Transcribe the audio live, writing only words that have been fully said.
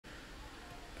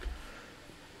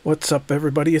What's up,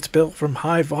 everybody? It's Bill from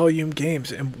High Volume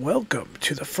Games, and welcome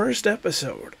to the first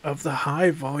episode of the High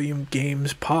Volume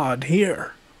Games pod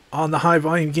here on the High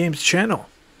Volume Games channel.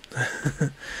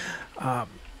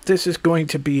 This is going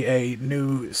to be a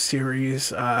new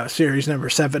series, series number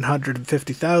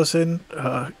 750,000.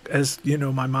 As you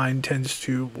know, my mind tends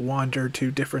to wander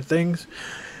to different things,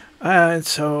 and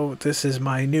so this is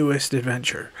my newest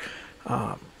adventure.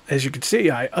 As you can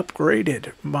see, I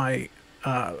upgraded my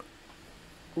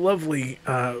lovely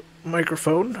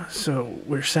microphone, so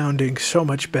we're sounding so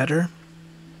much better,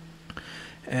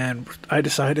 and I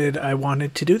decided I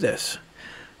wanted to do this.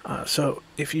 So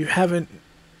if you're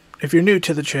new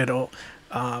to the channel,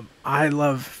 I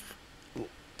love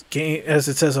game, as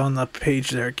it says on the page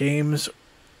there, games,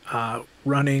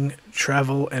 running,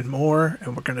 travel, and more,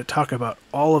 and we're going to talk about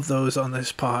all of those on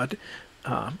this pod.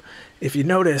 If you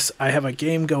notice, I have a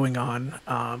game going on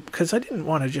because I didn't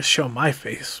want to just show my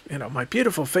face. You know, my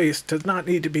beautiful face does not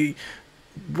need to be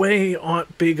way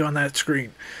big on that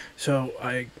screen. So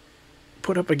I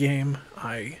put up a game.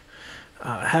 I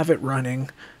have it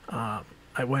running. I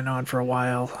went on for a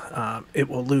while. It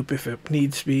will loop if it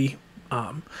needs to be.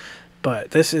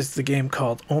 But this is the game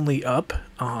called Only Up.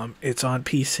 It's on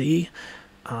PC.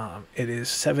 It is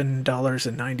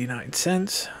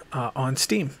 $7.99 on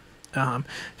Steam.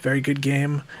 Very good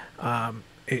game.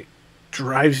 It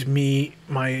drives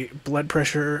my blood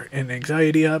pressure and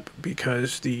anxiety up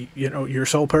because your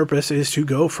sole purpose is to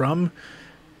go from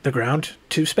the ground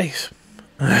to space.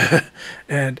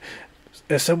 And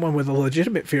as someone with a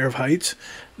legitimate fear of heights,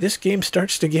 this game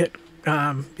starts to get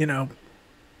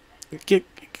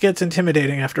gets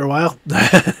intimidating after a while.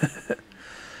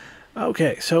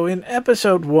 Okay, so in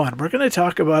episode 1, we're going to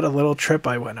talk about a little trip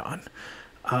I went on.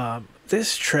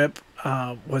 This trip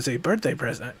was a birthday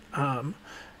present,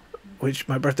 which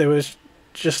my birthday was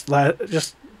just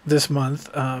this month,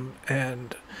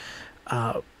 and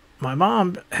my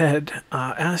mom had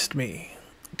asked me,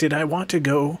 did I want to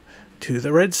go to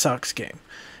the Red Sox game?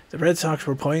 The Red Sox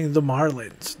were playing the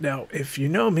Marlins. Now, if you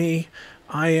know me,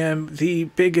 I am the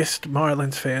biggest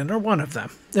Marlins fan, or one of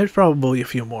them. There's probably a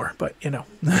few more, but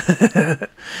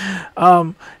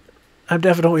I'm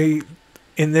definitely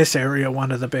in this area one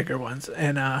of the bigger ones,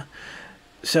 and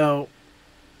so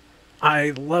I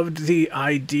loved the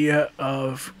idea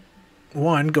of,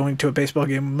 one, going to a baseball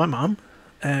game with my mom,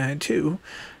 and two,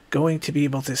 going to be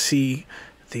able to see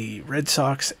the Red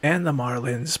Sox and the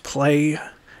Marlins play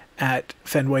at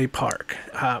Fenway Park.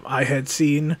 I had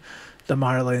seen the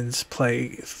Marlins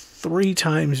play 3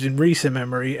 times in recent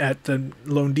memory at the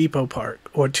Lone Depot Park,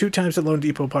 or 2 times at Lone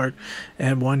Depot Park,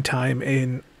 and 1 time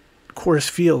in Coors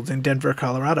Field in Denver,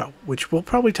 Colorado, which we'll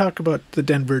probably talk about the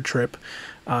Denver trip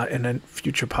in a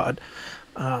future pod.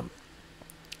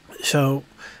 So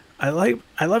I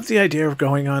love the idea of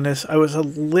going on this. I was a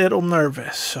little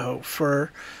nervous. So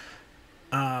for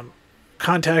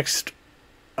context,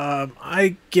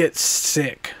 I get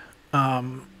sick.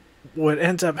 What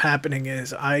ends up happening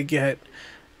is I get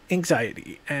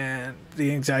anxiety, and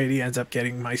the anxiety ends up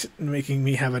making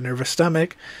me have a nervous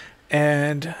stomach,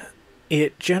 and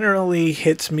it generally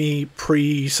hits me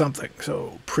pre-something,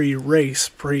 so pre-race,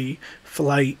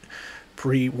 pre-flight,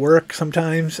 pre-work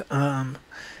sometimes,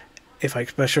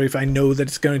 especially if I know that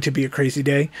it's going to be a crazy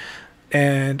day.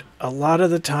 And a lot of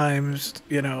the times,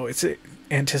 it's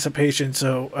anticipation,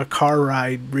 so a car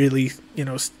ride really,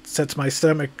 sets my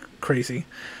stomach crazy.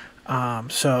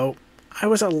 So I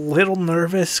was a little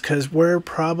nervous because we're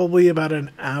probably about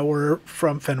an hour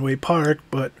from Fenway Park,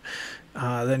 but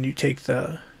then you take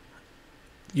the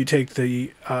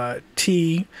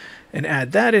T and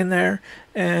add that in there,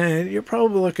 and you're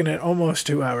probably looking at almost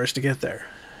 2 hours to get there.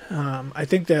 I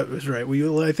think that was right.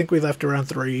 I think we left around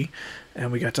 3,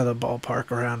 and we got to the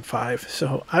ballpark around 5.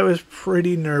 So I was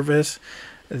pretty nervous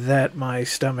that my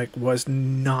stomach was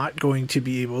not going to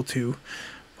be able to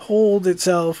hold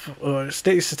itself or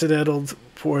stay settled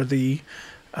for the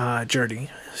journey.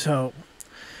 So,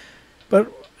 but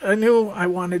I knew I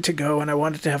wanted to go and I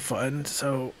wanted to have fun,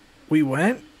 so we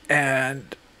went,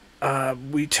 and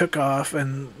we took off,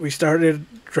 and we started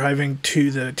driving to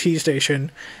the T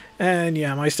station, and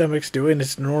yeah, my stomach's doing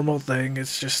its normal thing.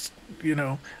 It's just,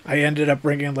 I ended up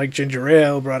bringing like ginger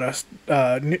ale, brought us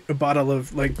a bottle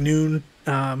of like Noon,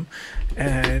 and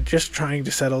just trying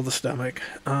to settle the stomach.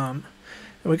 And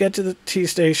we got to the T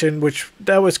station, which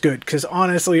that was good, because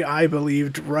honestly, I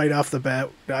believed right off the bat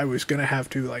I was gonna have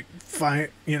to like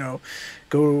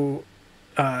go.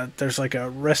 There's like a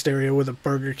rest area with a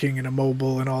Burger King and a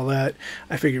Mobile and all that.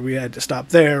 I figured we had to stop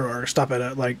there or stop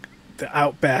at the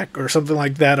Outback or something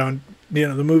like that on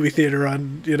the movie theater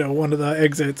on, one of the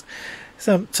exits.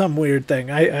 Some weird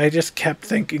thing. I just kept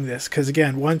thinking this because,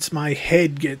 again, once my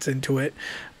head gets into it,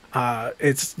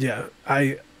 it's, yeah,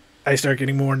 I start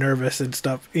getting more nervous and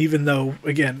stuff, even though,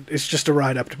 again, it's just a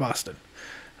ride up to Boston.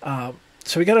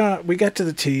 So we got to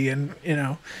the tee, and,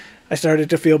 I started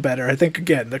to feel better. I think,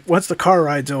 again, once the car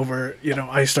ride's over,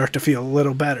 I start to feel a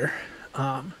little better.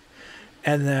 And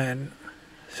then,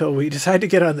 so we decide to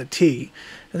get on the tee.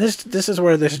 And this is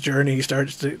where this journey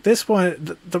starts to, this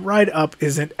one, the ride up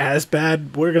isn't as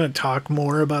bad. We're going to talk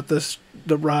more about the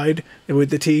ride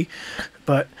with the tee,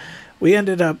 but we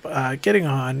ended up getting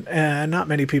on, and not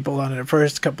many people on it at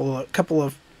first, couple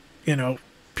of,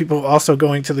 people also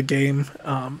going to the game.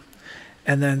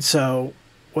 And then, so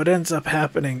what ends up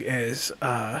happening is,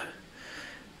 okay,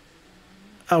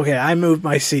 I moved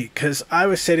my seat because I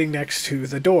was sitting next to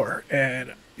the door,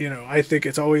 and I think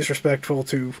it's always respectful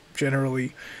to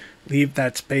generally leave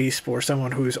that space for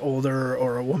someone who's older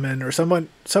or a woman or someone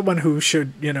who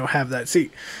should, have that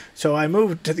seat. So I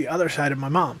moved to the other side of my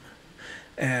mom.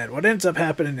 And what ends up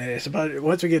happening is,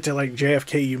 once we get to like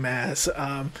JFK UMass,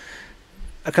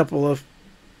 a couple of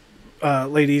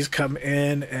ladies come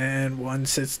in, and one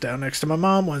sits down next to my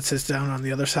mom, one sits down on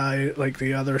the other side, like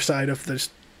the other side of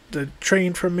the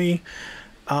train from me,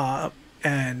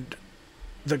 and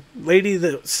the lady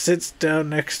that sits down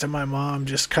next to my mom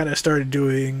just kind of started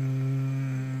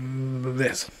doing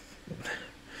this.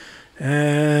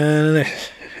 And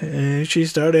she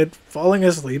started falling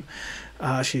asleep.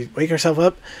 She'd wake herself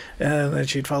up, and then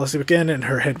she'd fall asleep again, and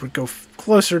her head would go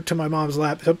closer to my mom's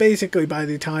lap. So basically, by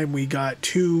the time we got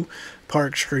to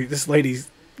Park Street, this lady's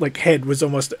head was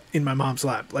almost in my mom's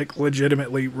lap,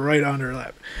 legitimately right on her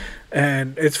lap.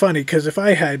 And it's funny because if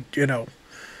I had,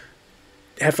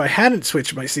 if I hadn't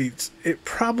switched my seats, it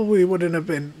probably wouldn't have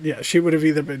been, she would have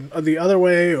either been the other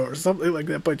way or something like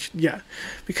that. But yeah,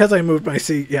 because I moved my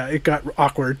seat, it got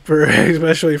awkward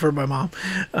especially for my mom.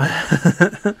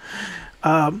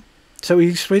 So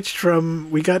we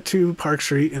got to Park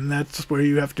Street, and that's where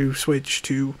you have to switch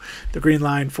to the Green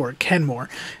Line for Kenmore.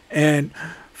 And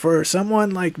for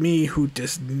someone like me who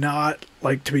does not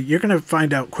like to be, you're going to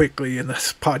find out quickly in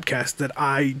this podcast that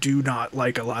I do not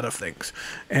like a lot of things.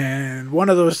 And one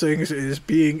of those things is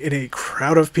being in a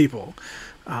crowd of people.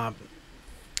 And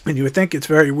you would think it's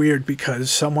very weird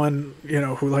because someone,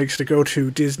 who likes to go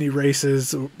to Disney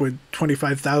races with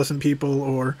 25,000 people,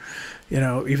 or,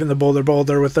 even the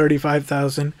Boulder with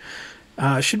 35,000,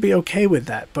 should be okay with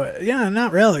that. But yeah,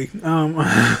 not really. And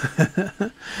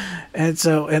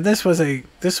this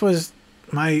was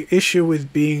my issue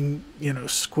with being,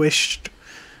 squished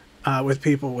with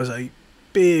people was a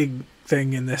big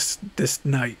thing in this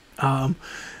night.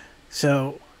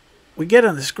 So we get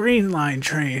on this Green Line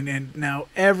train, and now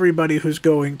everybody who's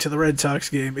going to the Red Sox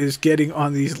game is getting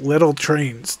on these little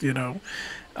trains, and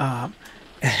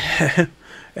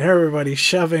everybody's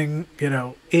shoving,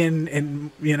 in,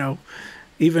 and,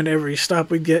 even every stop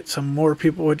we'd get, some more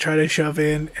people would try to shove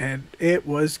in, and it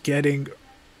was getting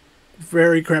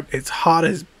very cramped. It's hot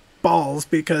as balls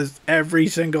because every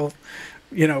single,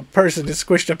 person is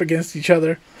squished up against each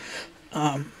other.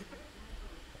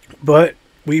 But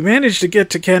we managed to get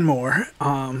to Kenmore,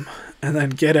 and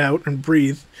then get out and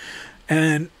breathe.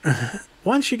 And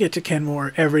once you get to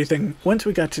Kenmore, once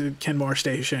we got to Kenmore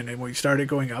Station and we started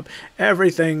going up,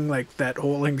 everything, like that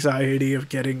whole anxiety of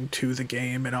getting to the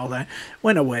game and all that,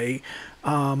 went away.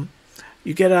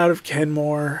 You get out of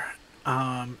Kenmore,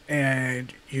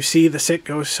 and you see the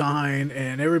Sitco sign,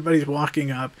 and everybody's walking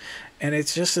up, and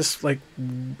it's just this,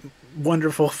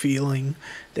 wonderful feeling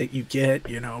that you get,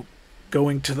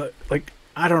 going to the,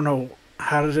 I don't know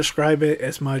how to describe it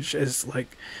as much as,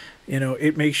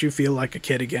 it makes you feel like a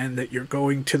kid again, that you're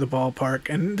going to the ballpark.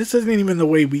 And this isn't even the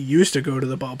way we used to go to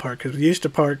the ballpark, because we used to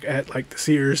park at, the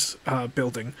Sears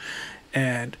building.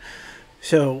 And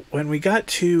so when we got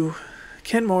to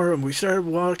Kenmore and we started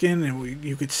walking, and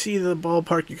you could see the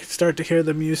ballpark, you could start to hear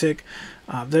the music.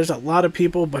 There's a lot of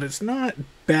people, but it's not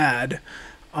bad.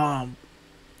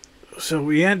 So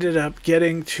we ended up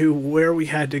getting to where we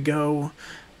had to go,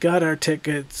 got our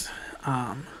tickets,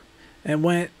 and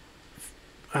went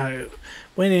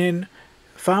in,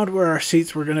 found where our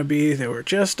seats were going to be. They were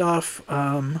just off,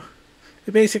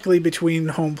 basically between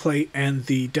home plate and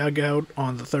the dugout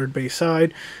on the third base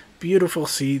side. Beautiful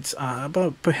seats,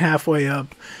 about halfway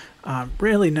up,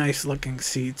 really nice looking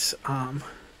seats.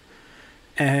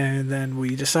 And then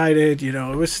we decided,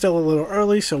 it was still a little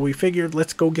early, so we figured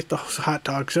let's go get the hot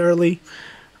dogs early.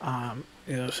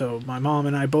 So my mom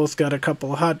and I both got a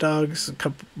couple of hot dogs,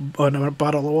 and a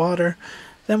bottle of water,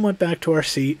 then went back to our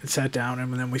seat and sat down,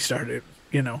 and then we started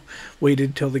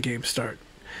waited till the game started.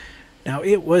 Now,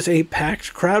 it was a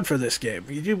packed crowd for this game.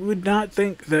 You would not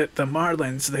think that the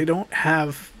Marlins,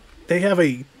 they have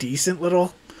a decent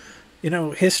little,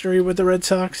 history with the Red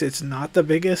Sox. It's not the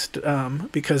biggest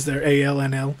because they're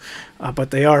AL, but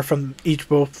they are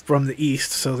both from the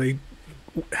East, so they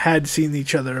had seen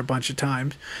each other a bunch of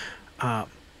times.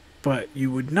 But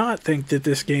you would not think that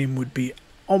this game would be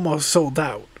almost sold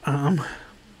out.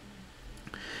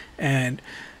 And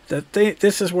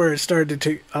this is where it started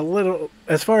to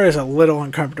as far as a little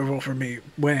uncomfortable for me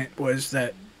was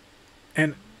that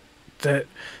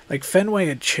like Fenway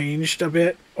had changed a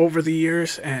bit over the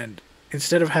years, and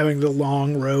instead of having the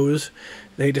long rows,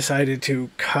 they decided to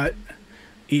cut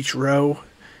each row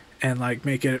and like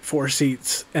make it 4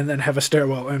 seats, and then have a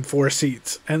stairwell and 4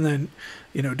 seats, and then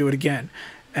do it again.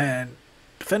 And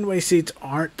Fenway seats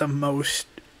aren't the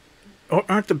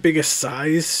biggest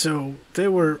size, so they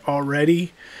were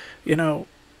already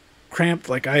cramped.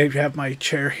 Like, I have my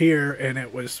chair here, and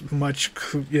it was much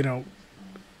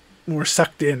more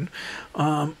sucked in,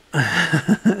 and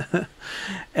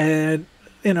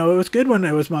it was good when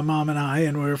it was my mom and I,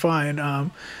 and we were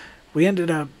fine. We ended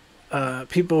up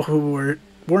people who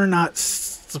were not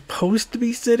supposed to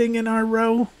be sitting in our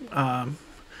row.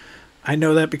 I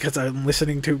know that because I'm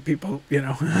listening to people,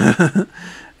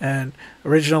 and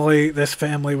originally this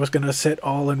family was going to sit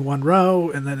all in one row,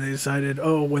 and then they decided,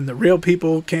 when the real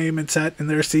people came and sat in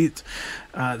their seats,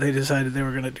 they decided they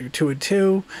were going to do 2 and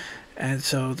 2. And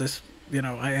so this,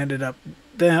 I ended up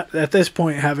at this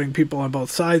point having people on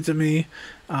both sides of me,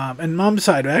 and Mom's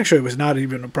side actually was not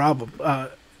even a problem.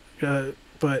 But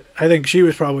I think she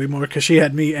was probably more because she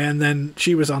had me, and then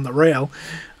she was on the rail.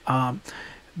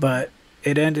 But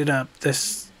it ended up the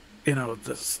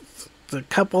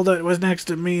couple that was next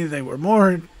to me, they were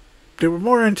more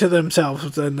into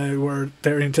themselves than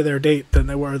they're into their date than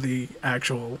they were the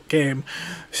actual game.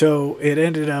 So it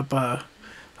ended up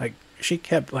like she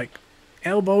kept like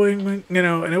elbowing, and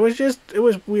it was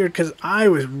weird because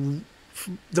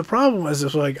the problem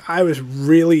was like I was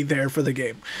really there for the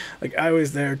game. Like, I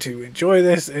was there to enjoy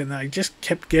this, and I just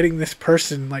kept getting this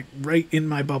person like right in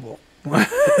my bubble.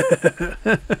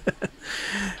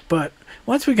 But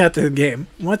once the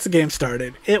game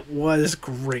started, it was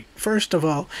great. First of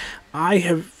all, I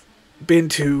have been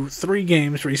to 3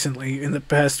 games recently in the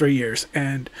past 3 years,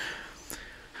 and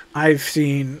I've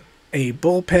seen a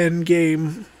bullpen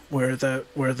game where the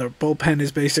bullpen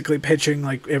is basically pitching,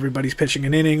 like everybody's pitching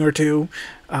an inning or two.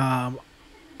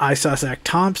 I saw Zach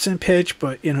Thompson pitch,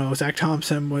 but Zach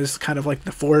Thompson was kind of like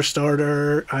the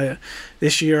 4-starter.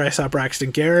 This year I saw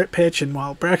Braxton Garrett pitch, and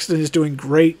while Braxton is doing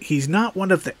great, he's not one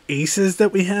of the aces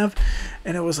that we have.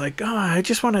 And it was like, I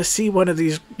just want to see one of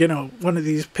these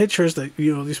pitchers that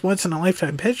these once in a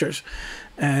lifetime pitchers.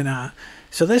 And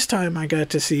so this time I got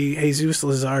to see Jesus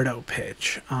Luzardo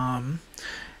pitch.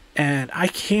 And I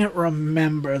can't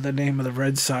remember the name of the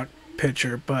Red Sox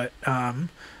pitcher, but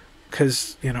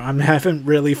because I haven't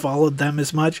really followed them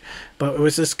as much, but it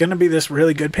was just going to be this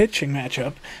really good pitching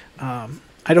matchup.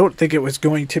 I don't think it was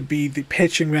going to be the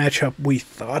pitching matchup we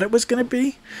thought it was going to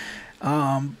be,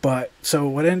 but so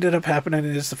what ended up happening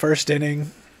is the first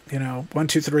inning,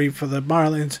 1-2-3 for the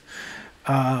Marlins,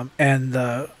 and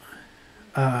the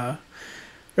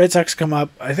Red Sox come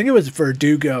up. I think it was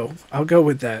Verdugo. I'll go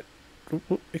with that.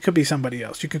 It could be somebody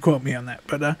else. You could quote me on that,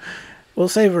 but we'll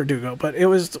say Verdugo. But it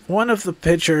was one of the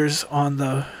pitchers one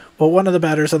of the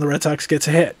batters on the Red Sox gets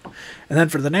a hit. And then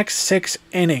for the next 6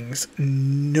 innings,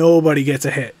 nobody gets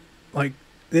a hit. Like,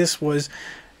 this was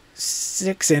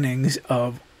 6 innings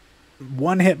of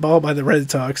 1 hit ball by the Red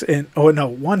Sox, and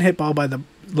 1 hit ball by the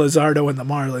Luzardo and the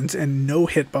Marlins, and no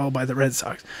hit ball by the Red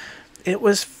Sox. It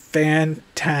was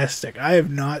fantastic. I have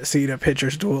not seen a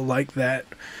pitcher's duel like that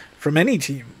from any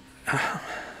team.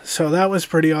 So that was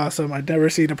pretty awesome. I'd never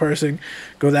seen a person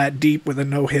go that deep with a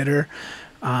no-hitter.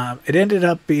 It ended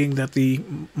up being that the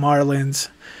Marlins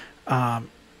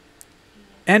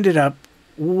ended up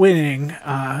winning.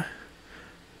 I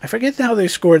forget how they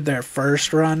scored their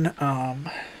first run,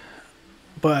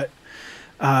 but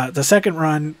the second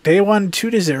run, they won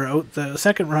 2-0. The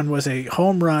second run was a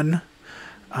home run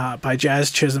by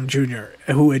Jazz Chisholm Jr.,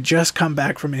 who had just come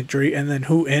back from injury, and then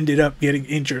who ended up getting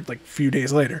injured like a few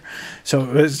days later. So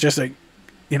it was just like,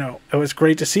 it was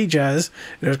great to see Jazz.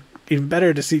 It was even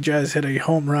better to see Jazz hit a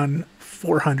home run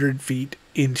 400 feet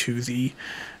into the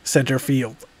center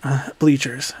field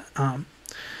bleachers.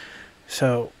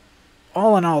 So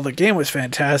all in all, the game was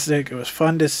fantastic. It was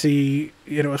fun to see.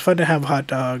 It was fun to have hot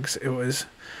dogs. It was,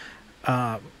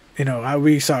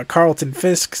 we saw Carlton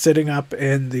Fisk sitting up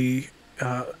in the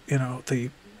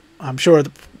I'm sure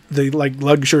the like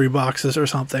luxury boxes or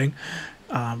something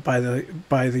by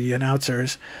the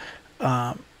announcers,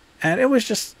 and it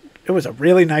was a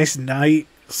really nice night.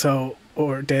 So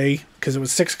or day, because it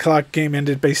was 6 o'clock. Game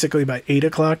ended basically by 8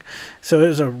 o'clock, so it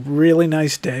was a really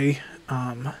nice day.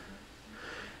 And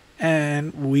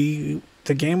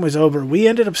the game was over. We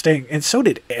ended up staying, and so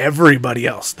did everybody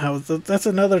else. Now that's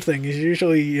another thing. Is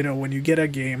usually, you know, when you get a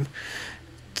game,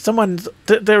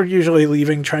 they're usually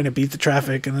leaving, trying to beat the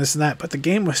traffic and this and that. But the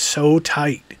game was so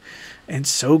tight and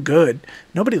so good,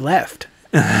 nobody left.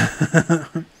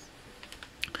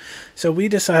 So we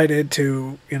decided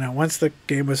to, you know, once the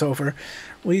game was over,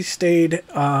 we stayed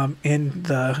in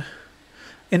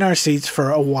our seats for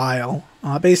a while,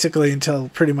 basically until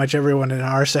pretty much everyone in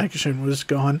our section was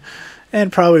gone,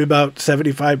 and probably about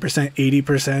 75%,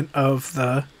 80% of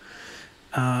the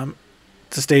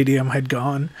stadium had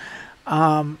gone.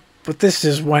 But this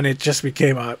is when it just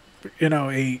became a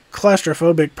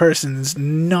claustrophobic person's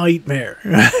nightmare.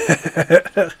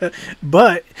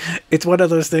 But it's one of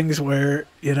those things where,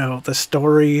 you know, the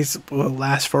stories will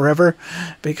last forever,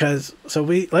 because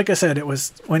like I said, it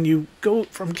was when you go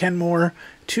from Kenmore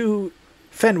to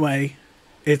Fenway,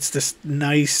 it's this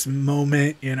nice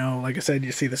moment, you know, like I said,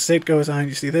 you see the state goes on,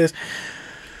 you see this.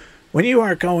 When you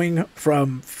are going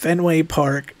from Fenway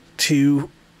Park to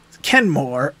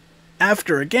Kenmore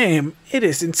after a game, it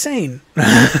is insane.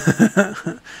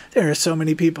 There are so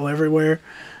many people everywhere,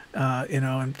 you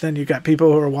know, and then you got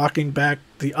people who are walking back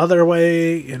the other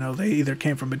way, you know, they either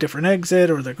came from a different exit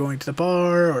or they're going to the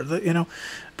bar or you know,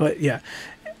 but yeah,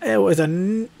 it was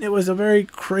a very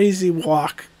crazy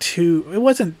walk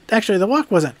the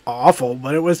walk wasn't awful,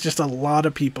 but it was just a lot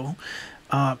of people.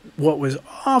 What was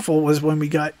awful was when we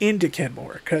got into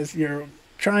Kenmore, because you're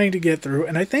trying to get through,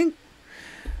 and I think,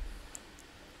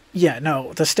 yeah,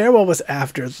 no, the stairwell was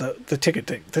after the ticket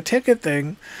thing. The ticket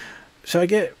thing, so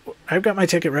I've got my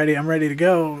ticket ready. I'm ready to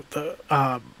go.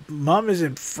 The mom is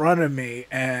in front of me,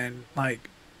 and like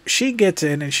she gets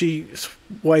in and she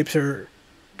wipes her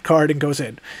card and goes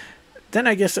in. Then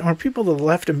I guess there were people to the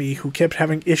left of me who kept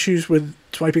having issues with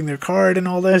swiping their card and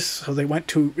all this, so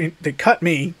they cut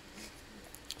me.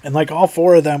 And like all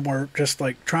four of them were just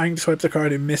like trying to swipe the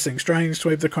card and missing, trying to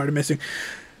swipe the card and missing.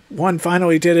 One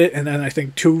finally did it, and then I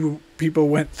think 2 people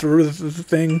went through the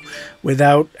thing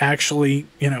without actually,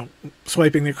 you know,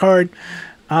 swiping their card.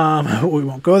 We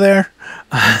won't go there.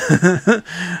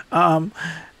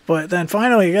 But then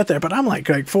finally you get there, but I'm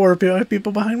like 4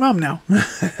 people behind Mom now.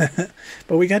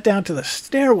 But we got down to the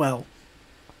stairwell,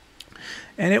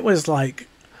 and it was like,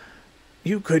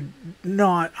 you could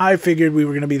not, I figured we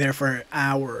were going to be there for an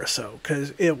hour or so,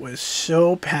 because it was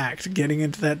so packed getting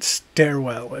into that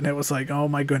stairwell, and it was like, oh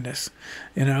my goodness,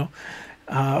 you know.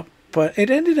 But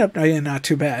it ended up not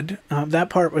too bad.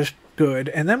 That part was good.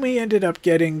 And then we ended up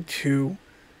getting to,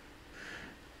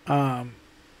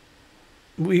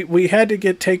 we had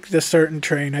to take the certain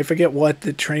train. I forget what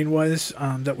the train was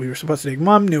that we were supposed to take.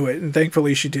 Mom knew it, and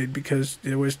thankfully she did, because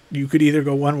you could either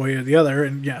go one way or the other,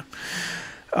 and yeah.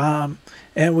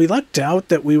 And we lucked out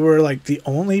that we were like the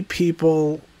only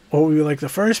people, or we were like the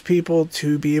first people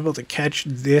to be able to catch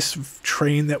this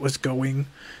train that was going,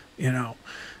 you know,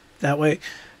 that way.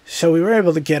 So we were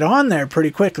able to get on there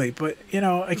pretty quickly. But, you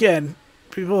know, again,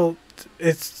 people,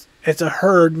 it's a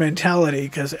herd mentality,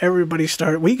 because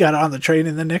we got on the train,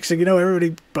 and the next thing you know,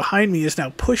 everybody behind me is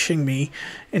now pushing me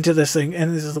into this thing.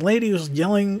 And this lady was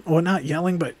yelling, or not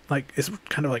yelling, but like, it's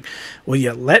kind of like, will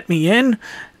you let me in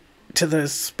to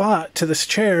this spot, to this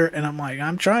chair? And I'm like,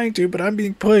 I'm trying to, but I'm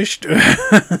being pushed. And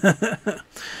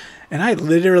I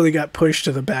literally got pushed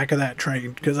to the back of that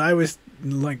train, because I was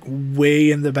like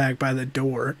way in the back by the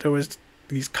door. There was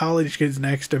these college kids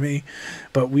next to me,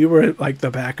 but we were like the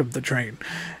back of the train.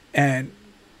 And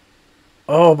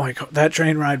oh my God, that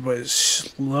train ride was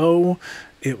slow.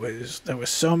 There was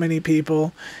so many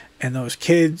people, and those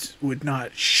kids would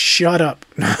not shut up.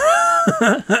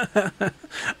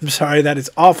 I'm sorry, that is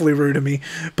awfully rude of me,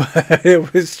 but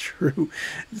it was true.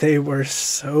 They were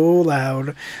so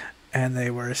loud, and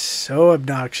they were so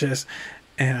obnoxious,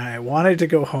 and I wanted to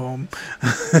go home.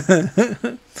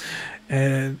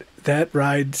 And that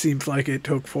ride seems like it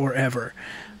took forever.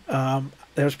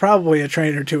 There was probably a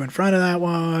train or 2 in front of that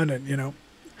one, and you know,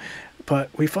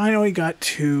 but we finally got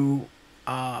to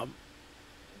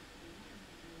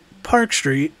Park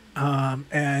Street,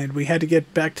 and we had to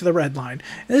get back to the Red Line.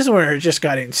 And this is where it just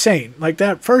got insane. Like,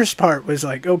 that first part was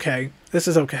like, okay, this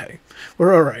is okay.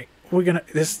 We're all right.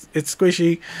 It's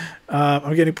squishy.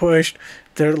 I'm getting pushed.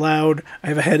 They're loud. I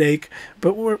have a headache,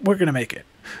 but we're going to make it.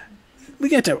 We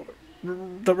get to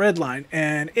the Red Line,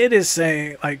 and it is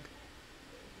saying, like,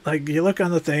 like you look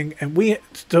on the thing, and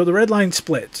so the red line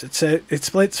splits. It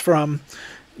splits from,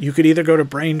 you could either go to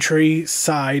Braintree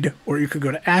side or you could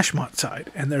go to Ashmont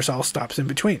side, and there's all stops in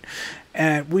between.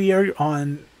 And we are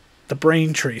on the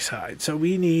Braintree side, so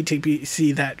we need to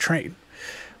see that train.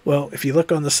 Well, if you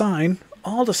look on the sign,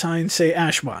 all the signs say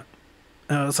Ashmont.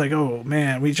 It's like, oh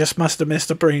man, we just must have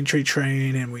missed a Braintree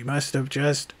train, and we must have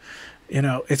just,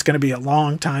 it's going to be a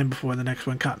long time before the next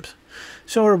one comes.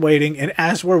 So we're waiting, and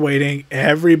as we're waiting,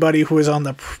 everybody who is on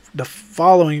the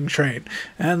following train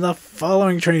and the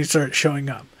following train starts showing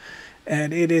up.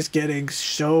 And it is getting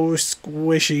so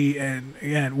squishy, and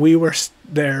again, we were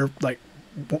there, like,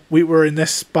 we were in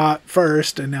this spot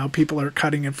first, and now people are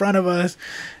cutting in front of us,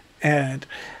 and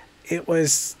it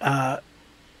was, it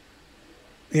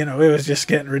was just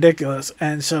getting ridiculous.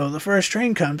 And so the first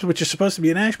train comes, which is supposed to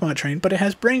be an Ashmont train, but it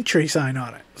has Braintree sign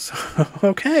on it. So,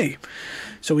 okay.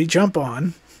 So we jump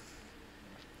on,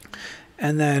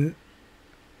 and then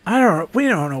we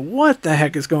don't know what the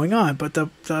heck is going on, but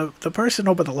the person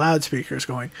over the loudspeaker is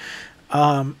going,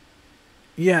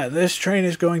 yeah, this train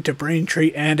is going to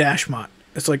Braintree and Ashmont.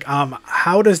 It's like,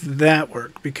 how does that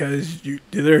work? Because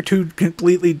there are two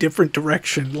completely different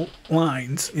direction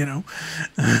lines,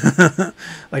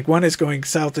 like one is going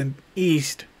south and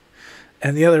east,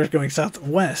 and the other is going south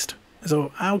and west.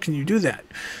 So how can you do that?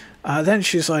 Then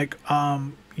she's like,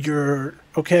 you're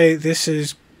okay. This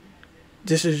is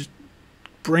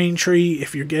Braintree.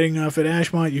 If you're getting off at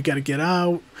Ashmont, you got to get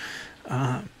out.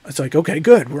 It's like, okay,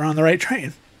 good. We're on the right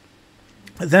train.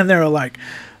 Then they're like,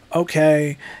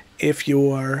 okay, if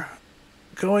you're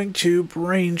going to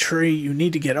Braintree, you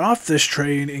need to get off this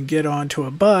train and get onto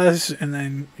a bus, and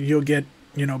then you'll get,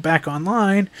 back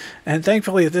online. And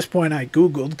thankfully at this point I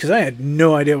Googled, because I had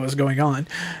no idea what was going on.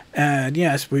 And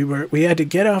yes, we had to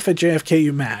get off at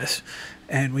JFK UMass,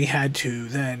 and we had to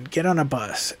then get on a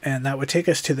bus, and that would take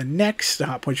us to the next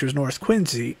stop, which was North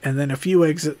Quincy, and then a few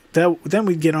exits. Then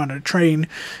we'd get on a train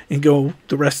and go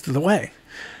the rest of the way.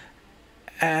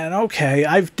 And okay,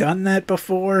 I've done that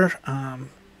before.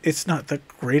 It's not the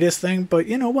greatest thing, but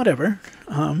whatever.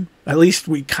 At least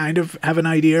we kind of have an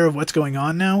idea of what's going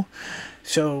on now.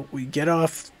 So we get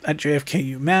off at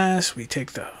JFK UMass. We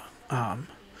take the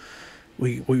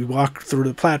we walk through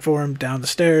the platform, down the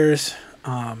stairs.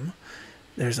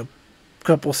 There's a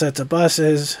couple sets of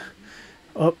buses.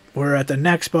 Oh, we're at the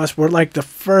next bus. We're like the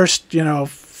first,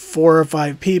 4 or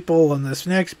 5 people on this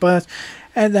next bus,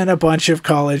 and then a bunch of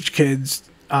college kids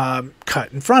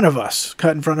cut in front of us,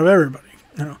 cut in front of everybody,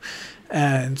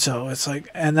 And so it's like,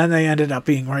 and then they ended up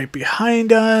being right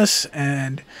behind us,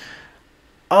 and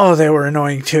oh, they were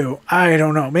annoying too. I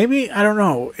don't know. Maybe, I don't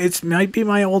know. It might be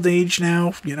my old age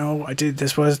now.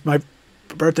 This was my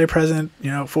birthday present,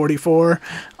 44.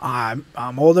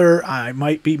 I'm older. I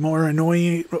might be more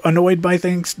annoyed by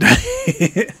things.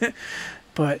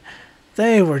 But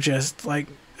they were just like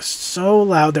so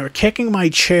loud. They were kicking my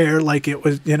chair like it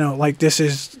was, like this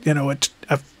is,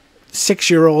 a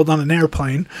 6-year-old on an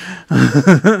airplane.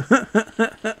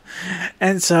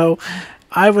 And so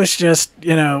I was just,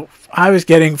 I was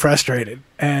getting frustrated.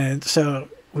 And so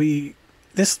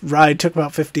this ride took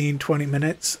about 15-20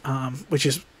 minutes, which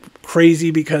is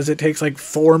crazy because it takes like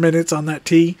 4 minutes on that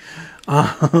T.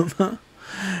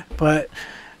 But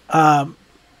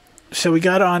so we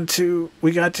got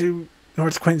to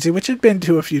North Quincy, which had been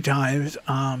to a few times,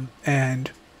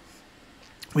 and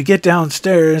we get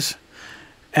downstairs,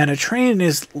 and a train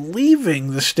is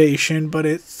leaving the station, but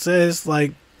it says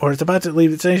like, or it's about to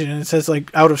leave the station, and it says like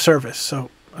out of service.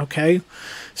 So okay,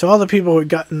 so all the people who had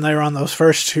gotten there on those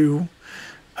first 2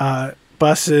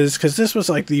 buses, because this was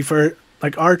like the first,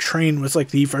 like our train was like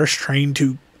the first train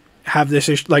to have this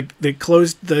issue. Like they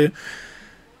closed the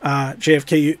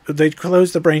JFK, they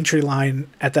closed the Braintree line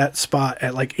at that spot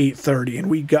at like 8:30, and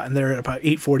we'd gotten there at about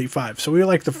 8:45. So we were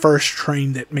like the first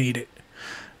train that made it,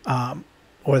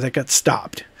 or that got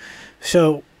stopped.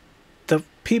 So the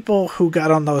people who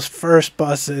got on those first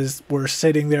buses were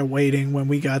sitting there waiting when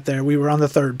we got there. We were on the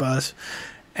 3rd bus,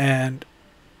 and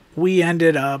we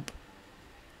ended up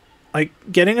like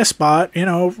getting a spot,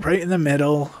 right in the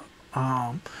middle,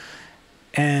 and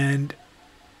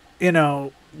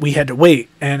we had to wait.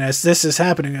 And as this is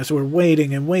happening, as we're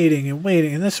waiting and waiting and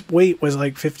waiting, and this wait was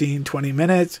like 15-20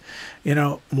 minutes,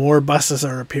 more buses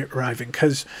are arriving,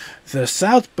 because the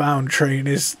southbound train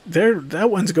is there. That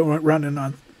one's running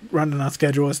on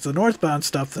schedule. It's the northbound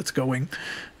stuff that's going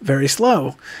very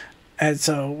slow. And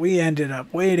so we ended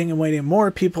up waiting and waiting.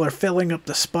 More people are filling up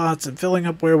the spots and filling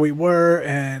up where we were,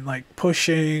 and like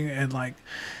pushing and like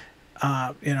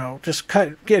just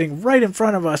getting right in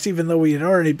front of us, even though we had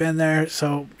already been there.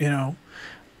 So,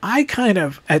 I kind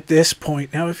of, at this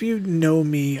point, now if you know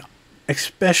me,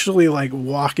 especially like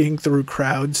walking through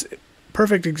crowds,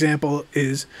 perfect example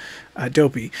is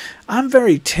Dopey. I'm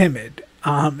very timid.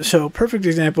 So perfect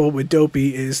example with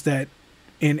Dopey is that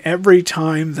in every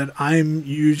time that I'm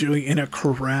usually in a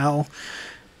corral,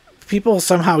 people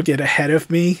somehow get ahead of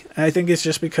me. I think it's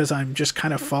just because I'm just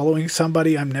kind of following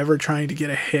somebody. I'm never trying to get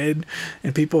ahead,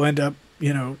 and people end up,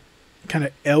 kind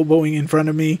of elbowing in front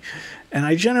of me. And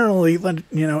I generally,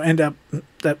 end up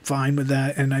that fine with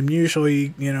that. And I'm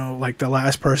usually, like the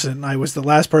last person. I was the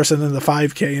last person in the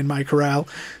 5K in my corral.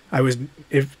 I was,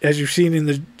 as you've seen in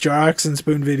the Jocks and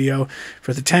Spoon video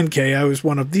for the 10K, I was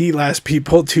one of the last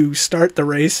people to start the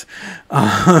race.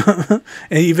 And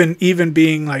even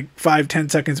being like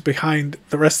 5-10 seconds behind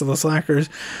the rest of the slackers.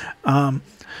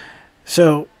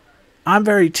 So I'm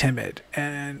very timid,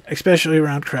 and especially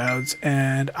around crowds.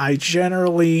 And I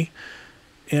generally,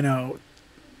 don't,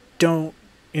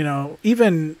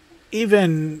 even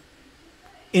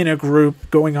in a group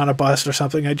going on a bus or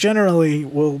something, I generally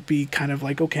will be kind of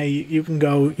like, okay, you can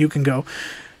go.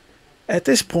 At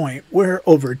this point, we're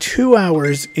over 2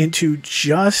 hours into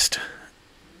just,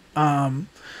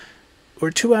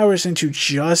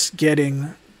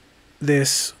 getting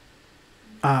this,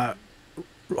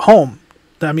 home.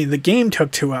 I mean, the game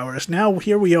took 2 hours. Now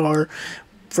here we are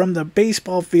from the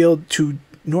baseball field to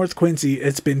North Quincy.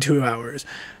 It's been 2 hours.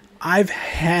 I've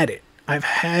had it. I've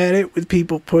had it with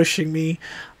people pushing me.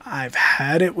 I've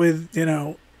had it with,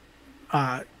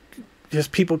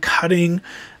 just people cutting.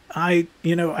 I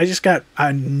just got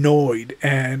annoyed,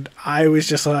 and I was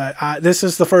just like, this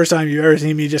is the first time you've ever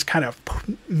seen me just kind of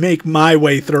make my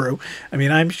way through. I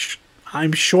mean, I'm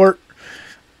short,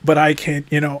 but I can,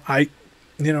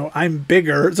 I'm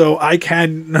bigger, so I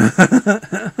can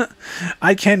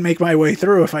I can make my way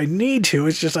through if I need to.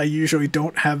 It's just I usually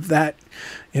don't have that,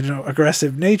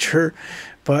 aggressive nature.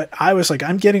 But I was like,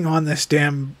 I'm getting on this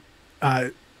damn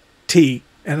tee,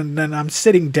 and then I'm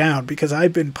sitting down because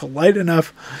I've been polite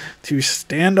enough to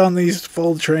stand on these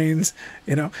full trains.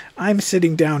 I'm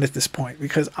sitting down at this point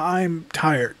because I'm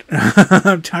tired.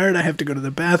 I'm tired. I have to go to the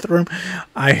bathroom.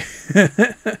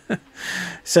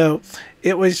 So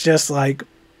it was just like,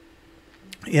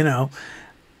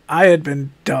 I had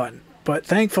been done. But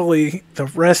thankfully, the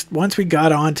rest, once we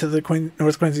got onto the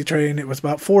North Quincy train, it was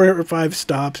about 4 or 5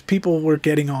 stops. People were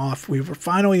getting off. We were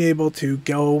finally able to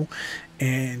go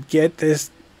and get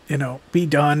this, be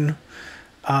done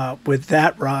with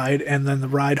that ride. And then the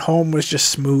ride home was just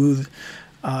smooth.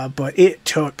 But it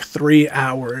took 3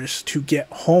 hours to get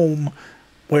home,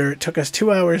 where it took us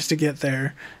 2 hours to get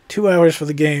there, 2 hours for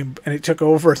the game, and it took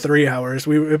over 3 hours.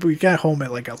 We got home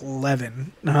at like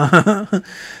 11.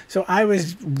 So I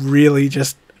was really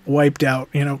just wiped out,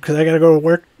 because I got to go to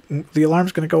work. The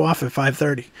alarm's going to go off at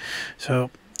 5:30. So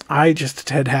I just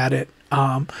had it.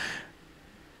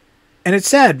 And it's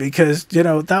sad because,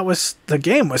 the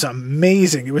game was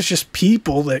amazing. It was just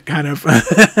people that kind of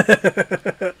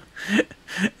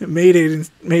made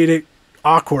it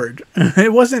awkward.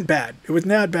 It wasn't bad. It was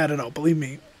not bad at all. Believe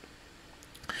me.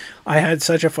 I had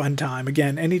such a fun time.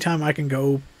 Again, anytime I can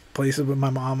go places with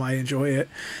my mom, I enjoy it.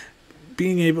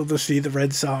 Being able to see the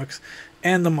Red Sox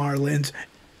and the Marlins,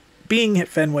 being at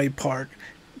Fenway Park,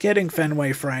 getting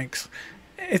Fenway Franks,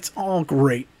 it's all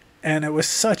great. And it was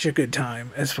such a good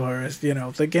time as far as,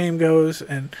 the game goes.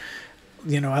 And,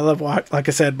 I love, like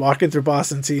I said, walking through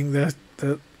Boston, seeing the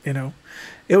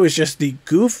it was just the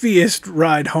goofiest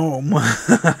ride home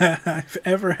I've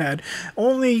ever had.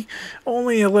 Only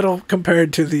a little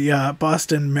compared to the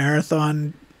Boston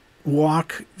Marathon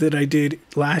walk that I did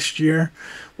last year,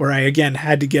 where I again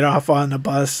had to get off on the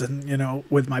bus and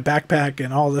with my backpack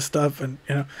and all this stuff, and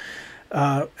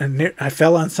and I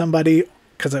fell on somebody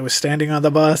because I was standing on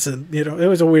the bus, and it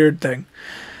was a weird thing.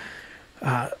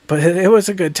 But it was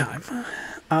a good time.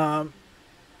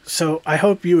 So I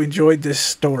hope you enjoyed this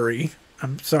story.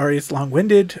 I'm sorry it's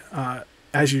long-winded.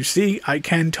 As you see, I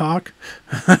can talk.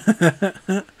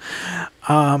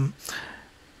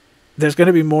 There's going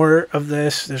to be more of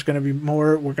this. There's going to be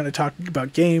more. We're going to talk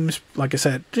about games. Like I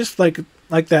said, just like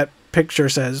that picture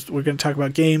says, we're going to talk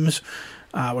about games.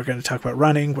 We're going to talk about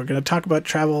running. We're going to talk about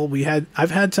travel.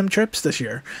 I've had some trips this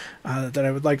year that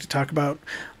I would like to talk about.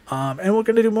 And we're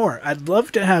going to do more. I'd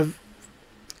love to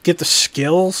get the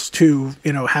skills to,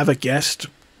 have a guest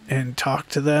and talk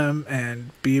to them and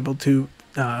be able to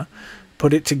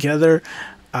put it together.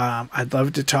 I'd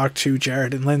love to talk to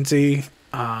Jared and Lindsay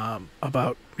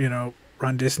about,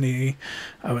 Run Disney.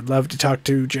 I would love to talk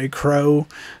to Jay Crow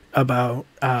about,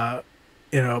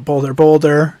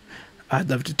 Boulder. I'd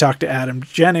love to talk to Adam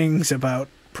Jennings about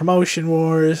Promotion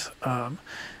Wars. I'd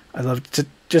love to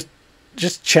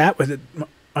just chat with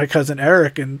my cousin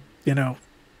Eric, and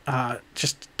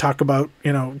just talk about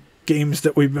games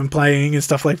that we've been playing and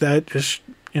stuff like that. Just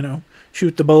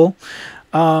shoot the bull,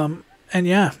 and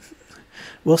yeah,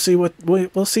 we'll see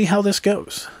we'll see how this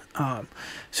goes.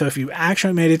 So if you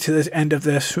actually made it to the end of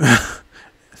this,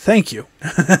 thank you.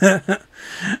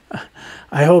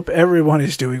 I hope everyone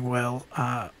is doing well.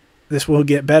 This will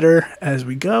get better as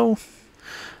we go.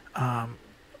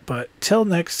 But till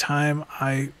next time,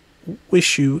 I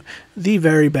wish you the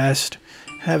very best.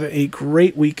 Have a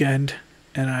great weekend,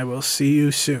 and I will see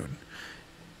you soon.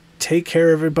 Take care,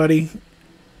 everybody.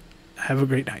 Have a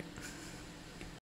great night.